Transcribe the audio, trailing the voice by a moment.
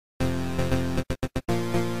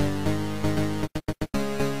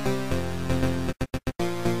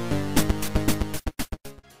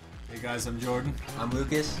guys, I'm Jordan. I'm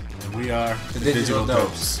Lucas. And we are the Digital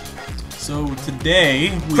Dopes. So today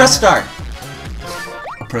we press start.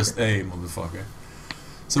 I pressed A, motherfucker.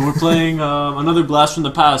 So we're playing another blast from the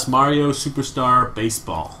past, Mario Superstar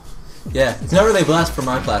Baseball. Yeah, it's not really a blast from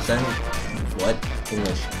our class. What?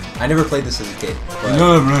 English. I never played this as a kid. But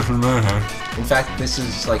in fact, this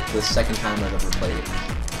is like the second time I've ever played it.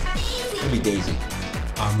 It's gonna be Daisy.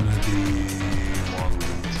 I'm gonna be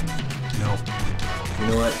Waluigi. No. You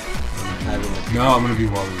know what? I will. No, I'm gonna be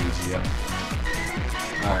Waluigi. Yep.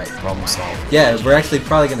 All right. Problem solved. Yeah, we're actually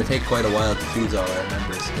probably gonna take quite a while to choose all our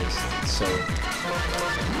members because it's so.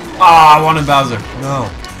 Ah, I wanted Bowser. No.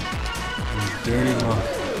 You dirty mother.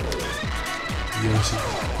 Yoshi.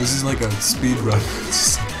 This is like a speed run.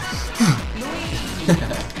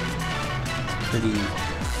 Pretty.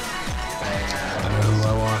 I know who I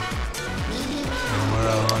want. And where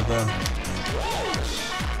I want them.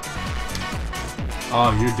 Oh,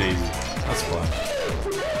 you're Daisy. That's fun.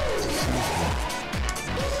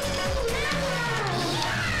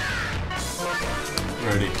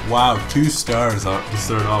 Ready. Wow, 2 stars to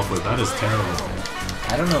start off with. That is terrible.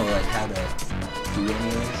 I don't know like how to do any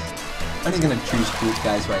of this. I'm just gonna choose cool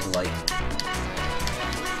guys who I like.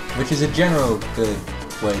 Which is a general good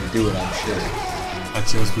way to do it, I'm sure. I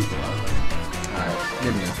chose people I like. Alright,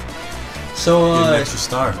 good enough. So, Get an extra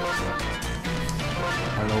star. I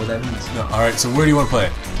don't know what that means. No. Alright, so where do you want to play?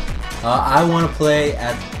 I want to play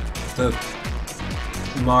at the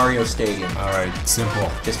Mario Stadium. Alright, simple.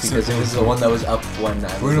 Just because it was the one that was up when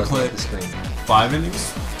I was looking at the screen. 5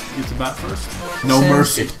 innings? You get to bat first? No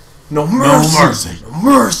mercy. No mercy. No mercy. No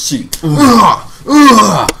mercy.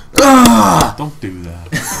 Don't do that.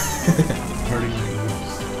 Hurting your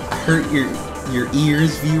ears. I hurt your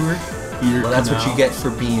ears, viewer. Well, that's what you get for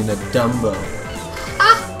being a Dumbo.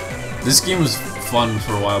 This game was fun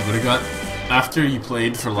for a while, but it got after you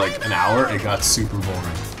played for like an hour, it got super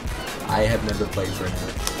boring. I have never played for an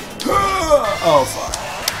hour. Oh fuck!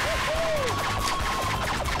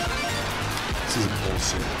 This is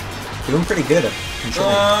bullshit. Doing pretty good,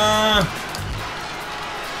 considering.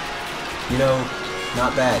 You know,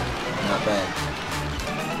 not bad. Not bad.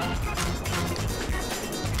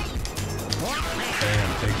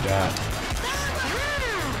 Damn, take that.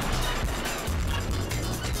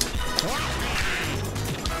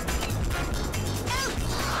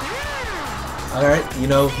 Alright, you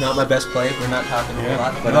know, not my best play. We're not talking a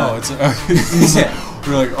lot, but no, it's yeah.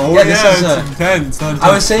 We're like, oh Yeah, yeah, this is, it's intense. I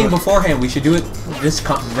was saying beforehand we should do it this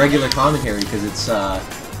regular commentary because it's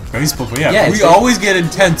baseball, but yeah, yeah, we always get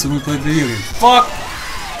intense when we play video games. Fuck!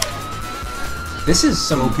 This is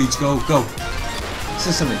some Go Peach, go, go. This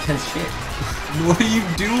is some intense shit. What are you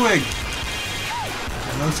doing?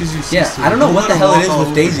 I know she's your sister. Yeah, I don't know what the hell it is with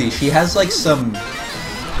over. Daisy. She has like some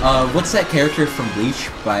what's that character from Bleach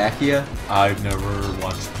by Akira? I've never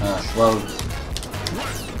watched Bleach. Well,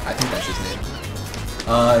 I think that's his name.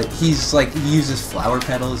 He's like, he uses flower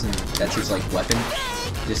petals and that's his like weapon.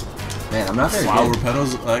 Just, man, I'm not very Flower good.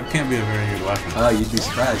 petals? That can't be a very good weapon. Oh, you'd be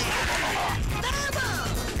surprised.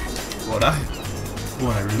 What I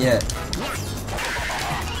really? Yeah.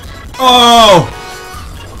 Oh!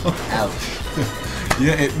 Ouch.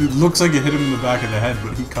 Yeah, it looks like it hit him in the back of the head,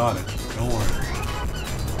 but he caught it. Don't worry.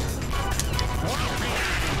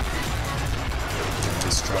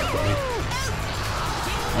 Just try, buddy.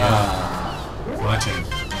 Yeah. Watching.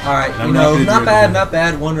 Alright, I'm you not know, good, not Jordan. bad, not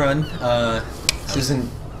bad. 1 run. This isn't.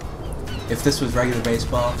 If this was regular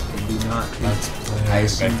baseball, it'd be not. Let's play I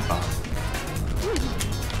assume. baseball.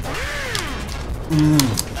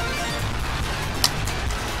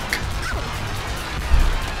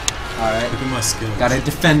 Alright. Look at my skills. Gotta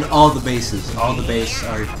defend all the bases. All the bases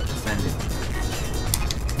are defended.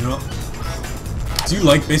 You know, do you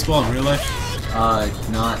like baseball in real life?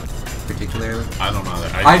 Not particularly. I don't know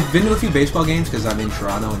that. I've been to a few baseball games because I'm in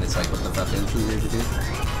Toronto and it's like, what the fuck is there to do?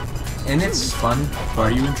 And it's fun. Are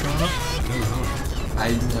you in Toronto?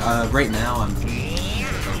 Right now I'm.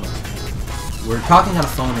 We're talking on a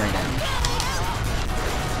phone right now.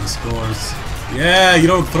 He scores. Yeah, you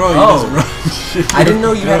don't throw. You Oh. just run. Shit. I didn't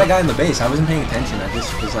know you had a guy in the base. I wasn't paying attention. I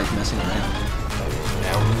just was like messing around.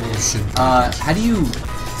 How do you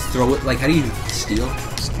throw it? Like, how do you steal?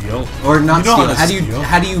 Steal. Or not You know steal? how to steal.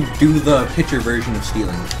 How do you do the pitcher version of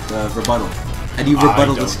stealing? The rebuttal. How do you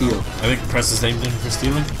rebuttal the steal? I think press the same thing for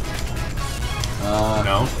stealing.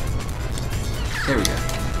 No. There we go.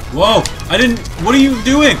 Whoa! I didn't. What are you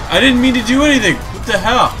doing? I didn't mean to do anything. What the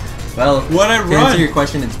hell? Well, What'd I to run? answer your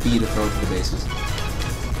question, it's B to throw to the bases.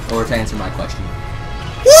 Or to answer my question.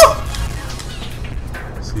 Woo!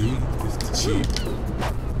 See, it's cheap.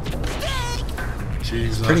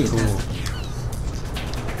 Cheating's not Pretty cool. intense.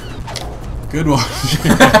 Good one.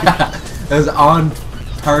 That was on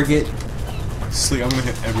target. Sleep. I'm gonna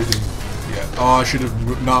hit everything. Yeah. Oh, I should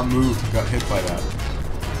have not moved. Got hit by that.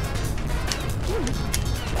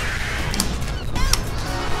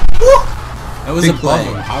 That was Big above play.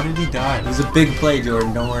 him. How did he die? It was a big play,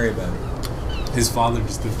 Jordan. Don't worry about it. His father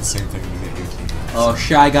just did the same thing to get your team. Oh,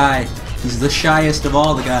 shy guy. He's the shyest of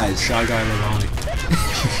all the guys. Shy guy Levani.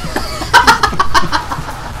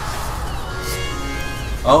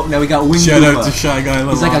 Oh, now we got Wing Shout Koopa. out to Shy Guy Levani.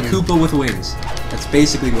 He's like a Koopa with wings. That's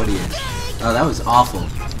basically what he is. Oh, that was awful.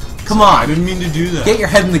 Come I on. didn't mean to do that. Get your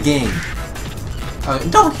head in the game.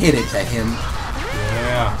 Don't hit it to him.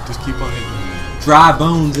 Yeah, just keep on hitting me. Dry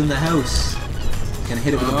bones in the house. He's gonna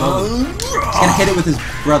hit it with a bone. He's gonna hit it with his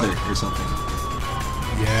brother or something.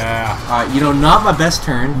 Yeah. Alright, you know, not my best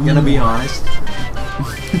turn, gonna be honest.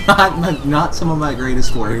 not some of my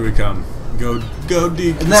greatest work. Here we come. Go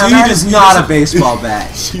deep. Now, See, that just is not use a baseball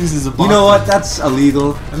bat. She uses a You know what? That's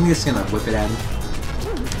illegal. I'm just gonna whip it at him.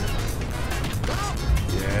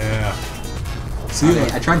 Yeah. See, Okay,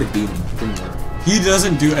 like, I tried to beat him. Didn't work. he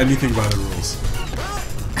doesn't do anything by the rules.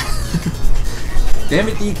 Damn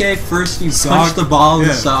it, DK. First you Sock- punch the ball in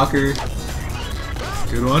yeah. soccer.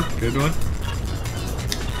 Good one. Good one.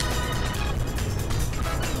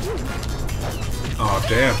 Oh,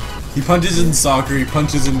 damn. He punches in soccer, he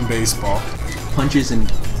punches in baseball. Punches and...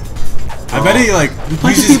 I bet he, like...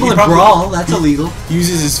 punches uses- people he in probably- brawl. That's illegal. He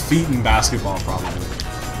uses his feet in basketball, probably.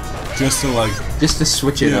 Just to, like... Just to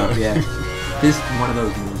switch it Yeah. up, yeah. This is one of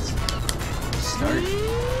those moves. Start.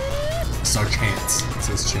 Start chance. It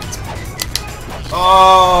says chance.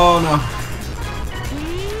 Oh, no.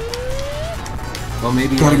 Well,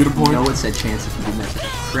 maybe Gotta like, get a point. no one said chance if you didn't have a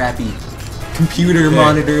crappy computer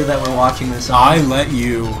monitor that we're watching this on. I let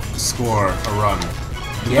you score a run.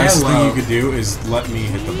 The Yeah, best thing well- you could do is let me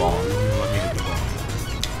hit the ball. You let me hit the ball.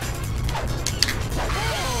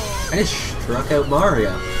 I just struck out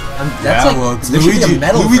Mario. That's Yeah, like, well, it's there should be Luigi. a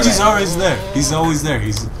medal for Luigi's that. always there. He's always there.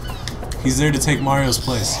 He's there to take Mario's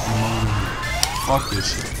place. Fuck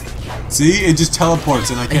this shit. See, it just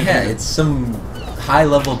teleports and I can't. Yeah, hit it. it's some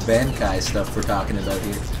high-level Bankai stuff we're talking about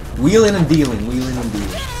here. Wheeling and dealing, wheeling and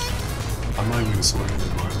dealing. I'm not even gonna swing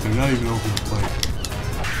anymore. They're not even open to play.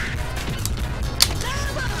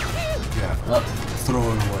 Yeah. Oh. Throw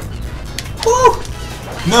it away. Woo!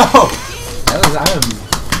 No!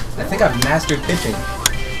 I think I've mastered pitching.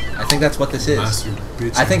 I think that's what this is. Master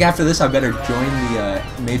bitch. I think after this I better join the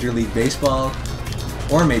Major League Baseball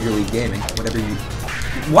or Major League Gaming, whatever you...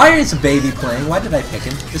 Why is a baby playing? Why did I pick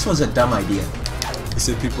him? This was a dumb idea. You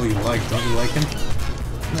said people you like. Don't you like him?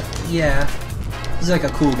 Yeah. He's like a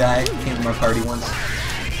cool guy. Came to my party once.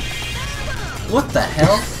 What the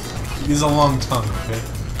hell? He's a long tongue, okay?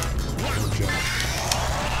 No joke.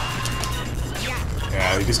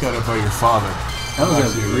 Yeah, you just got it by your father. That Go back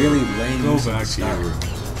was a to your really room. lame Go use of back to your style. room.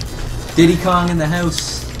 Diddy Kong in the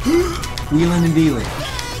house. Wheeling and dealing.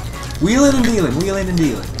 Wheeling and dealing. Wheeling and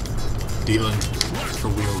dealing. Dealing for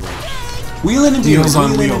wheel rate. Wheeling and dealing. Deals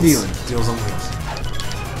on Wheeling and wheels. dealing. Deals on wheels.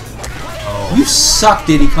 Oh. You suck,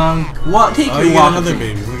 Diddy Kong. What? Take Oh, your you got walk another with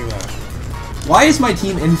me. baby. Look at that. Why is my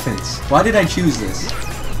team infants? Why did I choose this?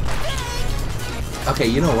 Okay,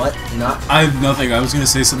 you know what? Not. I have nothing. I was gonna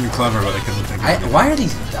say something clever, but I couldn't think of it. Why are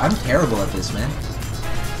these? I'm terrible at this, man.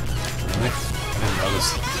 Really? I didn't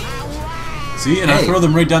notice. See, and I Hey. throw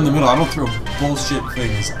them right down the middle. I don't throw bullshit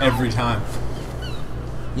things every time.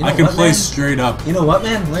 You know I can what, play man? straight up. You know what,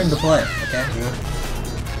 man? Learn to play. Okay. Yeah.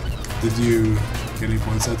 Did you get any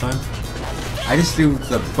points that time? I just threw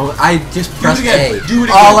the. I just Do it pressed again. A. Do it again.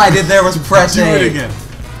 All I did there was press Do A. it again.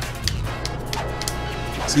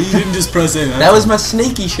 See, you didn't just press A. That was my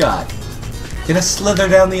snaky shot. Gonna slither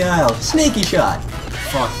down the aisle. Snaky shot.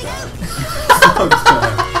 Fuck that. Fuck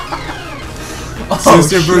that. Oh,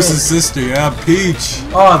 Sister shit. versus sister, yeah, Peach.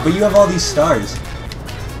 Oh, but you have all these stars.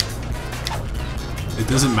 It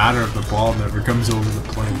doesn't matter if the ball never comes over the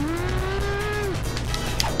plane.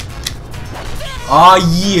 Oh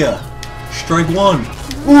yeah. Strike one.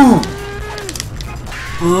 Ooh.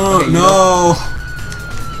 Okay, No.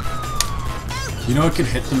 You know it can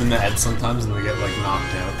hit them in the head sometimes and they get like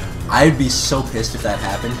knocked out. I'd be so pissed if that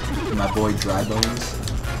happened to my boy Dry Bones.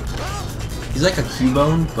 He's like a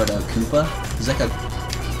Cubone, but a Koopa. He's like a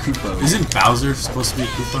Koopa. Isn't Bowser supposed to be a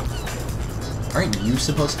Koopa? Aren't you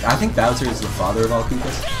supposed to? I think Bowser is the father of all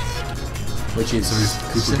Koopas. Which is... So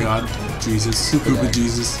he's Koopa God, Jesus, Koopa Koopa God.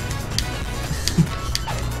 Jesus.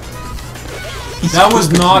 He's That was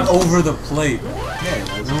Koopa not King. over the plate. Yeah,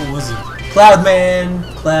 it was. No, it wasn't. Cloudman!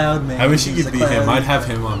 Cloudman. I wish you He's could the beat him. clown. I'd have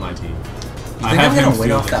him on my team. You I think have I'm him gonna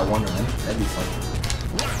win off fielding. that one run? That'd be fun.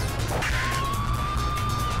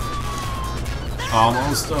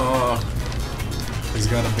 Almost. He's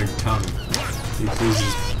got a big tongue. He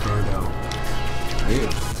pleases Birdo. Ew.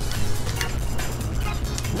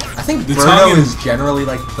 I think The Birdo tongue is generally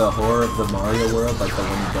like the horror of the Mario world, like the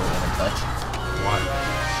one you don't want to touch. Why?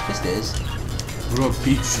 Just is. What about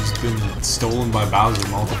Peach? She's been stolen by Bowser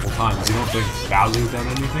multiple times. You don't think Bowser's done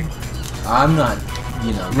anything? I'm not,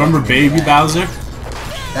 you know. Remember Baby Bowser?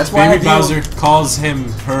 That's why Baby Bowser calls him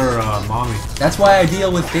her mommy. That's why I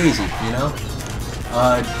deal with Daisy, you know?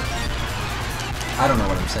 I don't know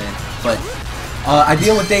what I'm saying, but I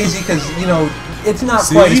deal with Daisy because, you know, it's not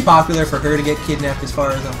quite as popular for her to get kidnapped as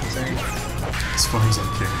far as I'm concerned. As far as I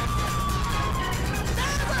care.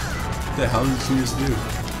 What the hell did she just do?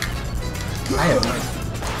 I have no idea.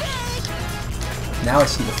 Now I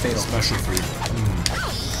see the fatal. Special for you.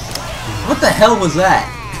 What the hell was that?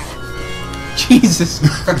 Jesus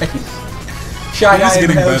Christ. Shy Guy in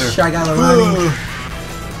the house, Shy Guy running.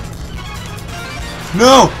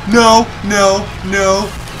 No! No! No! No!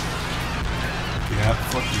 Yeah,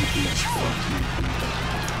 fuck you, Peach. Fuck you,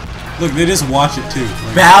 Peach. Look, they just watch it too.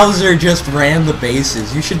 Like, Bowser just ran the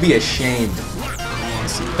bases. You should be ashamed.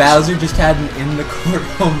 Bowser just had an in the court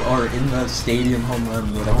home or in the stadium home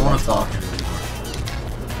run, whatever that's called.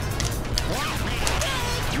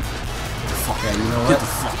 Yeah, you know what?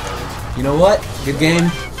 You know what? Good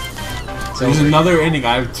game. There's another inning.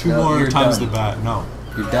 I have two more times the bat. No.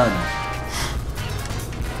 You're done.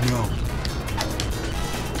 No.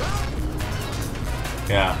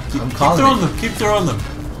 Yeah. I'm calling throwing them. Keep throwing them.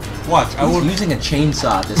 Watch. I was using a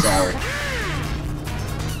chainsaw at this hour.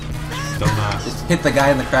 Don't ask. Just hit the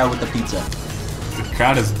guy in the crowd with the pizza. The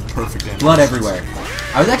crowd is perfect. Blood everywhere.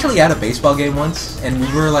 I was actually at a baseball game once, and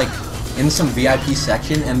we were like in some VIP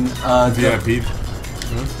section, and VIP.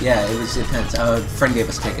 Yeah, it was intense. A friend gave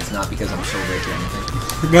us tickets, not because I'm so rich or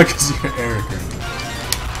anything. Not because you're Eric.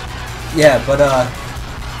 Yeah, but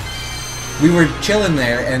we were chilling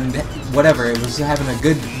there, and whatever, it was having a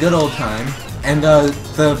good old time, and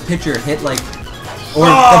the pitcher hit like, or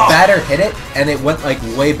the batter hit it, and it went like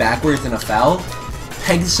way backwards in a foul,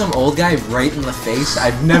 pegged some old guy right in the face.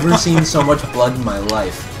 I've never seen so much blood in my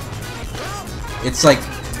life. It's like,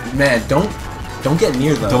 man, don't get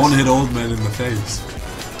near those. Don't hit old men in the face.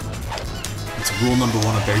 It's rule number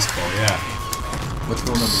 1 of baseball, yeah. What's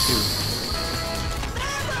rule number 2?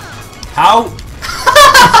 How?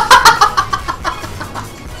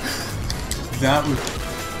 That was...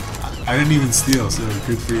 I didn't even steal, so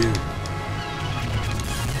good for you.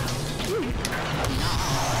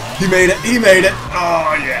 He made it! He made it!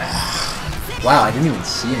 Oh, yeah! Wow, I didn't even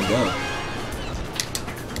see him go.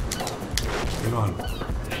 Good on.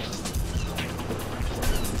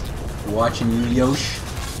 Watching you,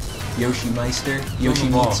 Yoshi Meister,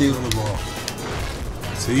 Yoshimitsu. Throw the ball.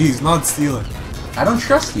 See, he's not stealing. I don't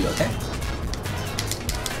trust you, okay?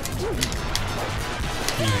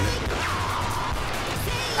 He made it.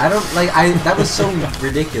 I don't, that was so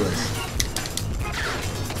ridiculous.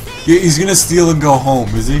 Yeah, he's gonna steal and go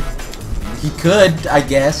home, is he? He could, I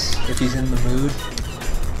guess, if he's in the mood.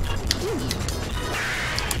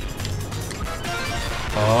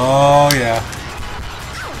 Oh, yeah.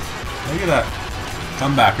 Look at that.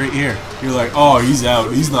 Come back right here. You're like, oh, he's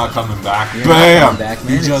out. He's not coming back. You're Bam! not coming back,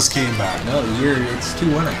 man. He just came back. No, it's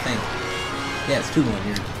 2-1, I think. Yeah, it's 2-1.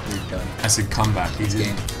 You're done. I said come back. He's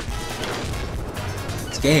game.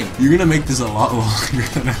 It's game. You're gonna make this a lot longer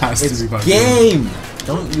than it has to be. It's game!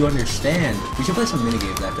 Don't you understand? We should play some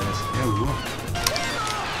minigames after this. Yeah, we will.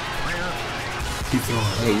 Keep throwing.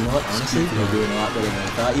 Hey, you know what? Honestly, you're doing a lot better than I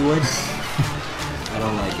thought you would. I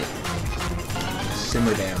don't like it.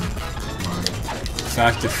 Simmer down, Mario. The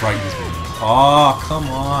fact it frightens me. Oh, come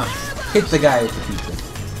on. Hit the guy with the pizza,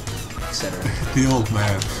 etc. The old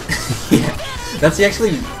man. Yeah, that's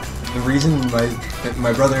actually the reason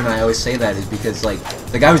my brother and I always say that is because like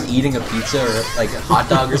the guy was eating a pizza or like a hot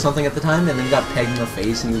dog or something at the time, and then got pegged in the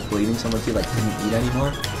face and he was bleeding so much he like couldn't eat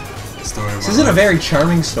anymore. Story. This isn't a very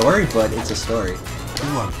charming story, but it's a story.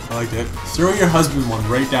 Come on, I like it. Throw your husband one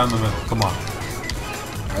right down the middle. Come on.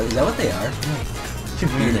 Is that what they are? Yeah. Should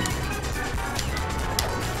beat him.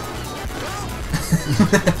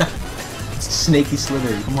 Snaky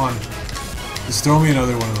slithery. Come on. Just throw me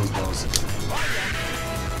another one of those balls.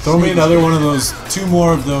 Throw me another one of those. 2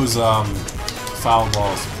 more of those foul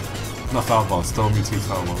balls. Not foul balls. Throw me 2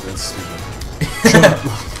 foul balls. That's stupid. Shut up.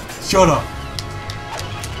 Shut up.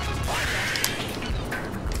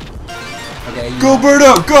 Okay. Go,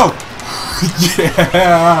 Birdo! Go!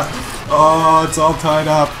 Yeah! Oh, it's all tied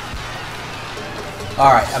up.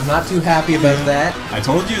 Alright, I'm not too happy about that. I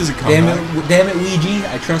told you it was a comeback. Damn it,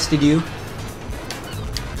 Ouija. I trusted you.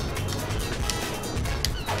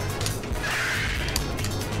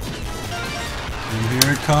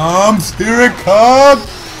 comes! Here it comes!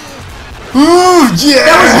 Ooh, yeah!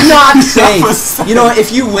 That was not safe. Was you know what?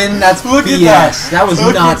 If you win, that's Look BS. at That was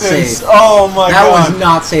Look not at this. safe. Oh my that god. was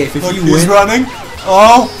not safe. If Look, you he's win, running.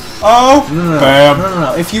 Oh, no. bam.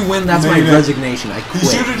 No. If you win, that's Made my it. resignation. I He quit.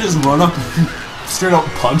 should have just run up and straight up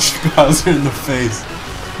punched Bowser in the face.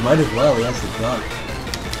 Might as well. He has the gun.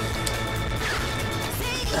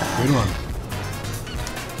 Good one.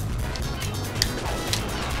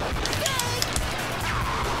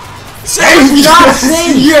 That was not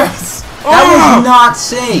safe. Yes! That was not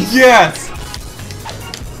safe. Yes!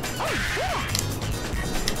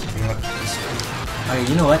 Okay,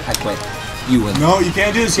 you know what? I quit. You win. No, you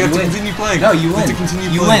can't do this. You have to continue playing. No, you win. have to continue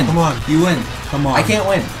you playing. win. Come on. You win. Come on. I can't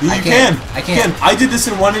win. You I can. I can't. I did this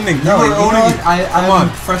in one inning. No, you you were know owning what? it. I'm Come on.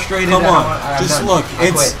 frustrated. Come on. I'm Just done. look. I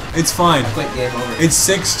quit. It's fine. I quit. Game over. It's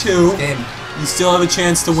 6-2. Game. You still have a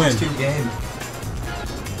chance to win. 6-2 game.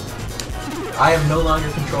 I am no longer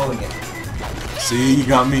controlling it. See, you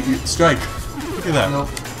got me. Strike. Look at that. Nope.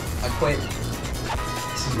 I quit.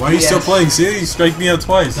 Why are you still playing? See, you strike me out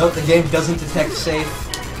twice. Nope, the game doesn't detect safe.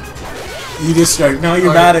 You just strike. Now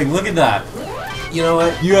you're batting. Look at that. You know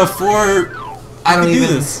what? You have 4. I don't do even.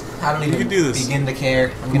 this. I don't You even can do this. begin to care.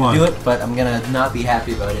 I'm Come gonna on. do it, but I'm gonna not be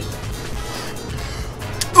happy about it.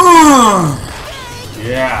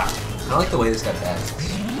 Yeah. I don't like the way this got bats.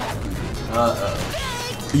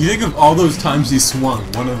 You think of all those times he swung,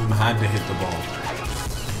 one of them had to hit the ball.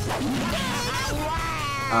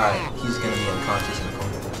 Alright, he's gonna be unconscious in the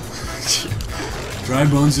corner. Dry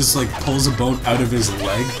Bones just like pulls a boat out of his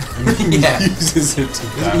leg and Yeah. uses it to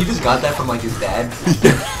bat. He just got that from like his dad.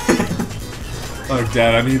 Like,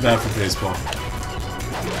 Dad, I need that for baseball.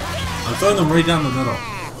 I'm throwing them right down the middle.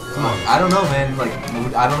 Come on. I don't know, man. Like,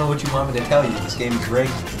 I don't know what you want me to tell you. This game is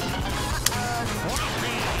rigged.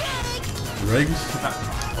 Rigged?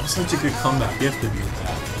 That was such a good comeback. You have to beat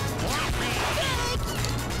that.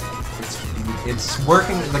 It's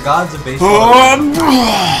working. The gods of baseball.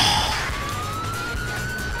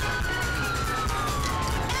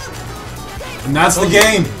 And that's the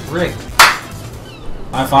game. Rigged.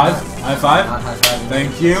 High five. High five. Not high five.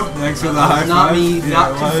 Thank you. Thanks for the high five. Not me. Yeah, Not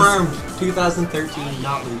it was. confirmed. 2013.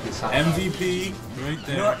 Not Lucas. High five. MVP right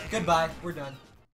there. You know what? Goodbye. We're done.